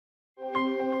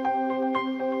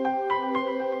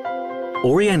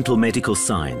Oriental medical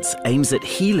science aims at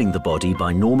healing the body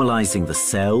by normalizing the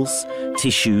cells,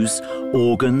 tissues,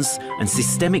 organs, and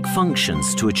systemic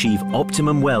functions to achieve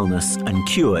optimum wellness and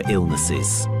cure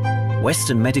illnesses.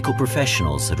 Western medical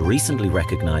professionals had recently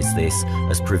recognized this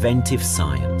as preventive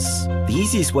science. The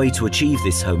easiest way to achieve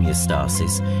this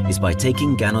homeostasis is by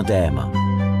taking Ganoderma,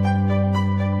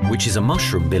 which is a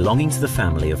mushroom belonging to the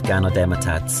family of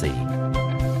Ganodermatacea.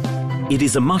 It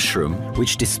is a mushroom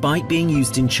which, despite being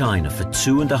used in China for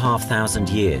 2,500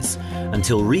 years,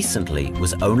 until recently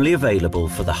was only available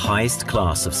for the highest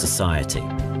class of society.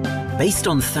 Based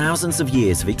on thousands of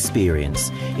years of experience,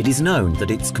 it is known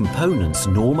that its components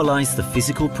normalize the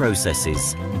physical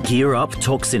processes, gear up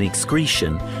toxin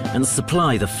excretion, and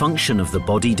supply the function of the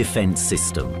body defense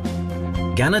system.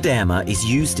 Ganoderma is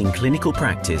used in clinical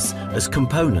practice as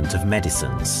component of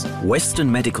medicines. Western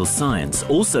medical science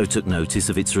also took notice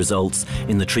of its results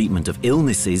in the treatment of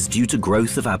illnesses due to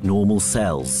growth of abnormal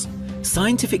cells.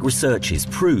 Scientific researches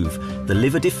prove the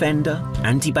liver defender,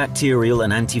 antibacterial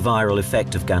and antiviral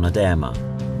effect of Ganoderma,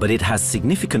 but it has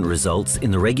significant results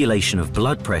in the regulation of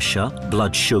blood pressure,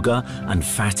 blood sugar, and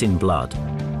fat in blood.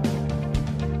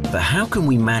 But how can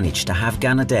we manage to have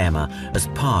Ganoderma as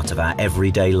part of our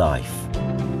everyday life?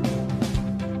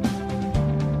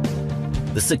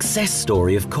 The success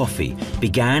story of coffee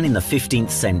began in the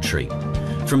 15th century.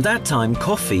 From that time,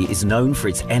 coffee is known for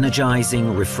its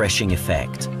energizing, refreshing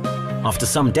effect. After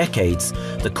some decades,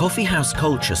 the coffee house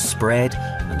culture spread,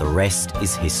 and the rest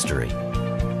is history.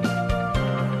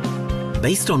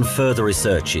 Based on further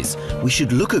researches, we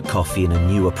should look at coffee in a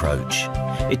new approach.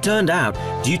 It turned out,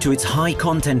 due to its high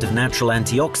content of natural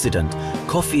antioxidant,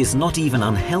 coffee is not even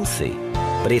unhealthy,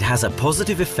 but it has a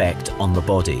positive effect on the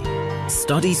body.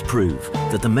 Studies prove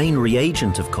that the main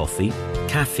reagent of coffee,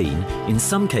 caffeine, in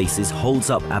some cases holds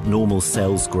up abnormal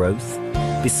cells' growth,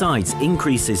 besides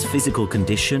increases physical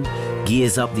condition,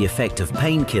 gears up the effect of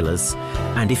painkillers,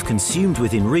 and if consumed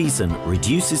within reason,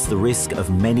 reduces the risk of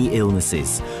many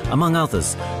illnesses, among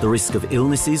others, the risk of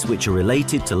illnesses which are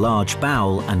related to large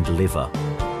bowel and liver.